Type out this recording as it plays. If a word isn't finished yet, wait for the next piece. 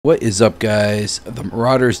What is up, guys? The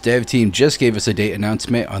Marauders dev team just gave us a date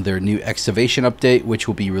announcement on their new Excavation update, which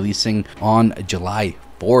will be releasing on July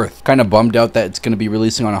 4th. Kind of bummed out that it's going to be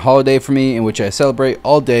releasing on a holiday for me, in which I celebrate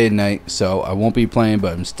all day and night, so I won't be playing,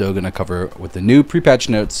 but I'm still going to cover what the new pre-patch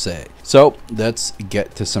notes say. So let's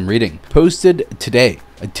get to some reading. Posted today.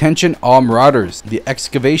 Attention all Marauders, the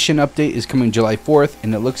Excavation update is coming July 4th,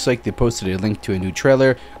 and it looks like they posted a link to a new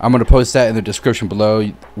trailer. I'm going to post that in the description below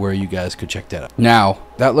where you guys could check that out. Now,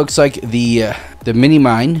 that looks like the mini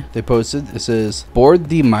mine they posted. It says, board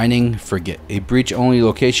the mining frigate, a breach-only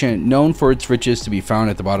location known for its riches to be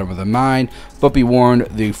found at the bottom of the mine, but be warned,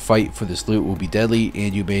 the fight for this loot will be deadly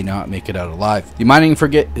and you may not make it out alive. The mining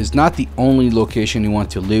frigate is not the only location you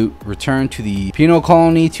want to loot. Return to the penal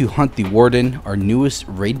colony to hunt the warden, our newest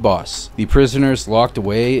raid boss. The prisoners locked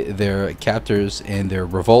away their captors and their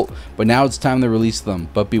revolt, but now it's time to release them.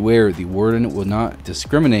 But beware, the warden will not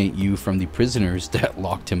discriminate you from the prisoners that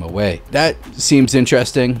locked him away. That seems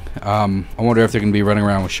interesting. I wonder if they're going to be running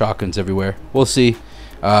around with shotguns everywhere. We'll see.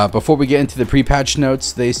 Before we get into the pre-patch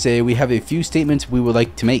notes, they say we have a few statements we would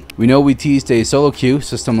like to make. We know we teased a solo queue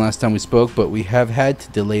system last time we spoke, but we have had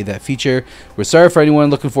to delay that feature. We're sorry for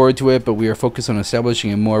anyone looking forward to it, but we are focused on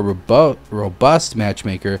establishing a more robust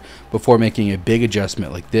matchmaker before making a big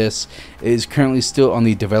adjustment like this. It is currently still on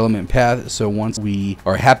the development path, so once we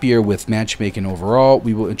are happier with matchmaking overall,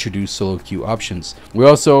 we will introduce solo queue options. We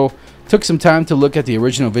also took some time to look at the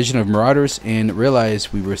original vision of Marauders and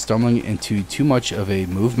realized we were stumbling into too much of a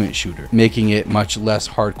movement shooter, making it much less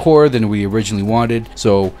hardcore than we originally wanted.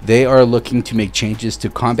 So they are looking to make changes to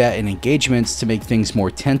combat and engagements to make things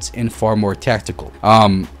more tense and far more tactical.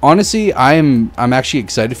 Honestly, I'm actually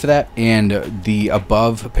excited for that. And the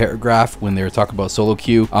above paragraph when they were talking about solo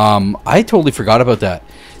queue, I totally forgot about that.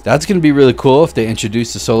 That's going to be really cool if they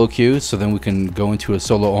introduce the solo queue, so then we can go into a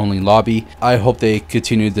solo only lobby. I hope they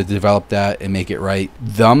continue to develop that and make it right.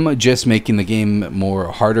 Them just making the game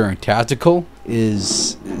more harder and tactical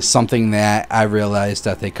is something that I realized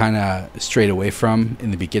that they kind of strayed away from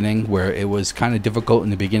in the beginning, where it was kind of difficult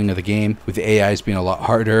in the beginning of the game with the AIs being a lot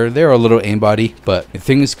harder. They're a little aimbotty, but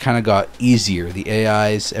things kind of got easier. The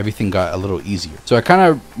AIs, everything got a little easier. So I kind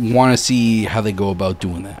of want to see how they go about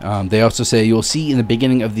doing that. They also say you'll see in the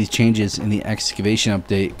beginning of these changes in the Excavation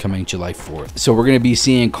update coming July 4th. So we're going to be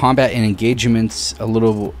seeing combat and engagements a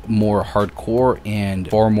little more hardcore and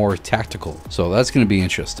far more tactical. So that's going to be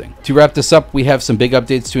interesting. To wrap this up, we have some big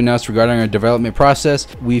updates to announce regarding our development process.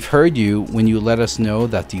 We've heard you when you let us know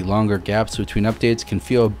that the longer gaps between updates can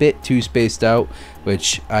feel a bit too spaced out,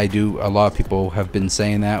 which I do. A lot of people have been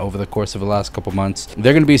saying that over the course of the last couple months.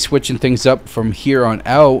 They're going to be switching things up from here on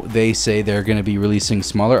out. They say they're going to be releasing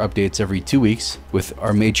smaller updates every 2 weeks, with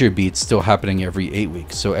our major beats still happening every 8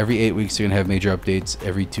 weeks. So every 8 weeks they're going to have major updates.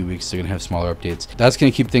 Every 2 weeks they're going to have smaller updates. That's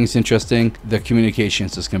going to keep things interesting. The communication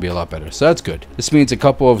is just going to be a lot better, so that's good. This means a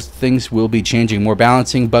couple of things will be changing: more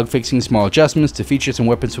balancing, bug fixing, small adjustments to features and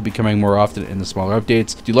weapons will be coming more often in the smaller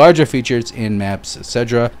updates. The larger features in maps,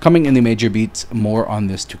 etc., coming in the major beats. More on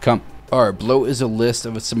this to come. Alright, below is a list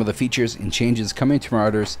of some of the features and changes coming to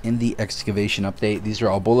Marauders in the Excavation update. These are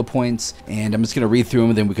all bullet points, and I'm just going to read through them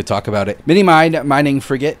and then we could talk about it. Mini mining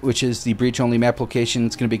frigate, which is the breach only map location.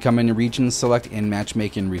 It's going to be coming in region select and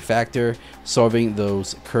matchmaking refactor, solving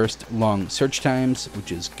those cursed long search times,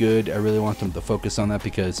 which is good. I really want them to focus on that,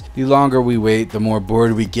 because the longer we wait, the more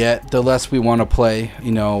bored we get, the less we want to play.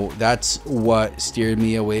 You know, that's what steered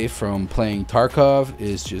me away from playing Tarkov,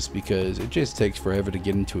 is just because it just takes forever to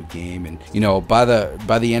get into a game. And you know, by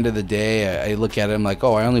the end of the day, I look at it, I'm like,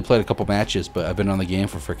 oh, I only played a couple matches, but I've been on the game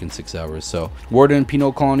for freaking 6 hours. So warden,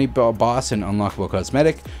 penal colony boss, and unlockable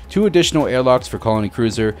cosmetic, 2 additional airlocks for colony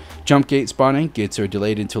cruiser, jump gate spawning. Gates are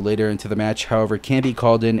delayed until later into the match, however can be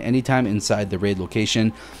called in anytime inside the raid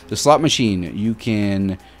location. The slot machine, you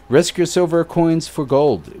can risk your silver coins for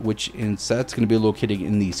gold, which that's going to be located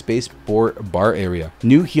in the spaceport bar area.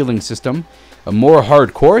 New healing system, a more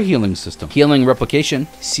hardcore healing system. Healing replication,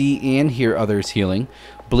 see and hear others healing.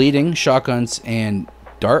 Bleeding, shotguns, and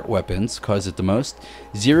dart weapons cause it the most.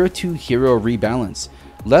 0 to hero rebalance.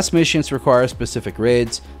 Less missions require specific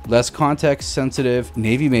raids. Less context sensitive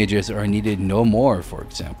Navy majors are needed no more, for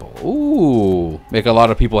example. Ooh, make a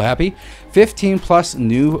lot of people happy. 15 plus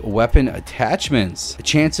new weapon attachments.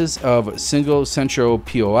 Chances of single central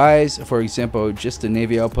POIs, for example, just a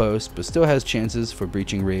Navy outpost, but still has chances for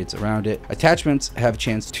breaching raids around it. Attachments have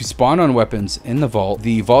chance to spawn on weapons in the vault.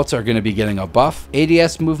 The vaults are going to be getting a buff.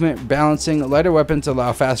 ADS movement balancing. Lighter weapons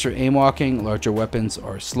allow faster aim walking. Larger weapons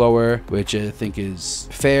are slower, which I think is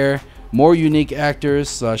fair. More unique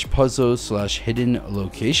actors / puzzles / hidden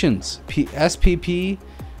locations. SPP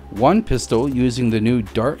one pistol using the new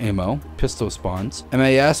dart ammo, pistol spawns,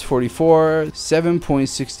 MAS 44,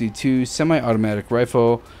 7.62 semi-automatic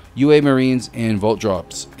rifle, UA Marines, and Vault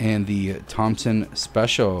Drops, and the Thompson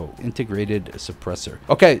Special integrated suppressor.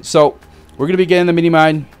 Okay, so we're going to be getting the mini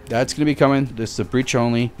mine. That's going to be coming. This is a breach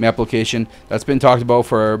only map location. That's been talked about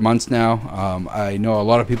for months now. I know a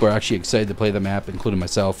lot of people are actually excited to play the map, including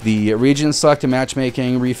myself. The region select and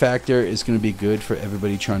matchmaking refactor is going to be good for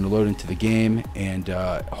everybody trying to load into the game, and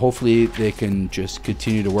hopefully they can just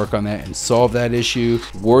continue to work on that and solve that issue.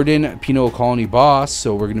 Warden Penal Colony boss,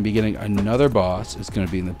 so we're going to be getting another boss. It's going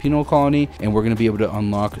to be in the Penal Colony, and we're going to be able to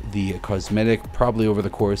unlock the cosmetic probably over the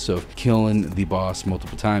course of killing the boss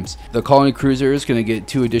multiple times. The Colony Cruiser is going to get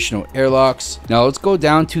 2 additional airlocks. Now let's go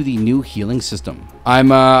down to the new healing system.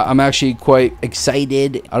 I'm actually quite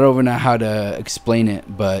excited. I don't even know how to explain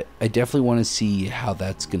it, but I definitely want to see how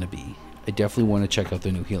that's going to be. I definitely want to check out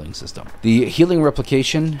the new healing system. The healing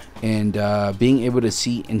replication and being able to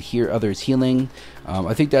see and hear others healing,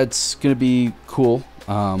 I think that's going to be cool.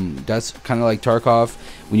 That's kind of like Tarkov.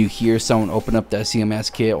 When you hear someone open up the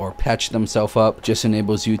CMS kit or patch themselves up, just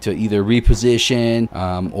enables you to either reposition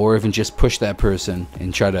or even just push that person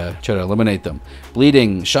and try to eliminate them.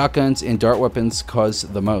 Bleeding, shotguns, and dart weapons cause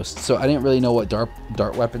the most. So I didn't really know what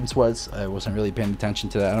dart weapons was. I wasn't really paying attention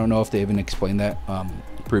to that. I don't know if they even explained that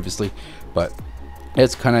previously, but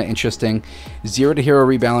it's kind of interesting. 0 to hero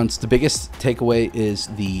rebalance. The biggest takeaway is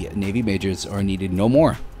the Navy majors are needed no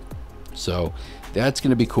more. So that's going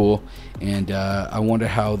to be cool, and I wonder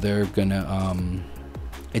how they're going to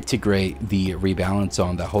integrate the rebalance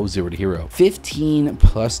on the whole 0 to hero. 15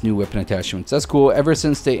 plus new weapon attachments. That's cool. Ever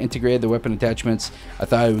since they integrated the weapon attachments, I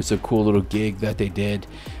thought it was a cool little gig that they did.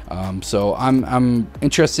 So I'm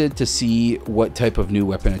interested to see what type of new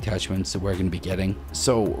weapon attachments that we're going to be getting.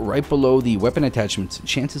 So right below the weapon attachments,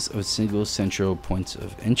 chances of single central points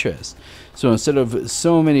of interest. So instead of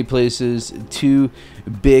so many places, 2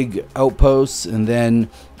 big outposts and then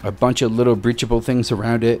a bunch of little breachable things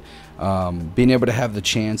around it, being able to have the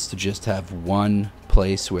chance to just have one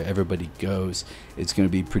place where everybody goes, it's going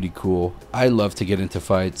to be pretty cool. I love to get into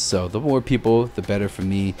fights, so the more people, the better for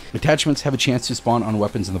me. Attachments have a chance to spawn on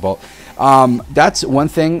weapons in the vault. That's one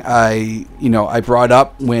thing I brought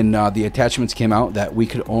up when the attachments came out, that we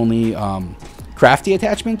could only craft the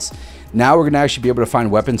attachments. Now we're going to actually be able to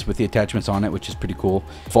find weapons with the attachments on it, which is pretty cool.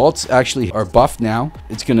 Vaults actually are buffed now.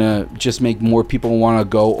 It's going to just make more people want to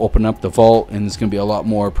go open up the vault, and there's going to be a lot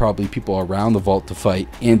more probably people around the vault to fight.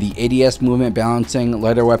 And the ADS movement balancing,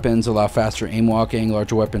 lighter weapons allow faster aim walking,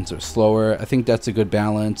 larger weapons are slower. I think that's a good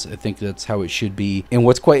balance. I think that's how it should be. And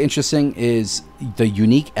what's quite interesting is the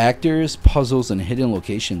unique actors, puzzles, and hidden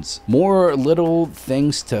locations. More little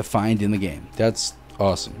things to find in the game. That's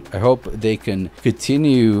awesome. I hope they can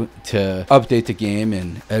continue to update the game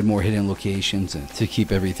and add more hidden locations and to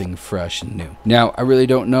keep everything fresh and new. Now, I really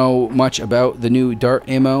don't know much about the new dart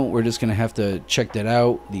ammo. We're just gonna have to check that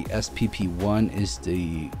out. The SPP1 is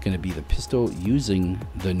gonna be the pistol using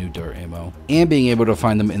the new dart ammo, and being able to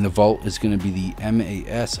find them in the vault is gonna be the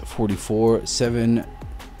MAS 44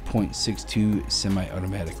 7.62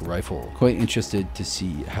 semi-automatic rifle. Quite interested to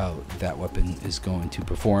see how that weapon is going to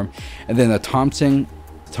perform. And then the Thompson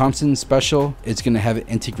Special, it's going to have an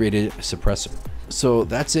integrated suppressor. So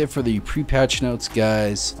that's it for the pre-patch notes,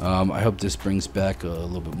 guys. I hope this brings back a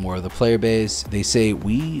little bit more of the player base. They say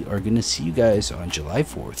we are going to see you guys on July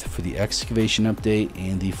 4th for the Excavation update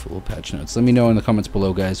and the full patch notes. Let me know in the comments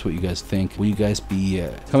below, guys, what you guys think. Will you guys be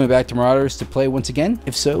coming back to Marauders to play once again?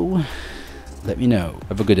 If so, let me know.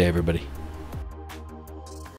 Have a good day, everybody.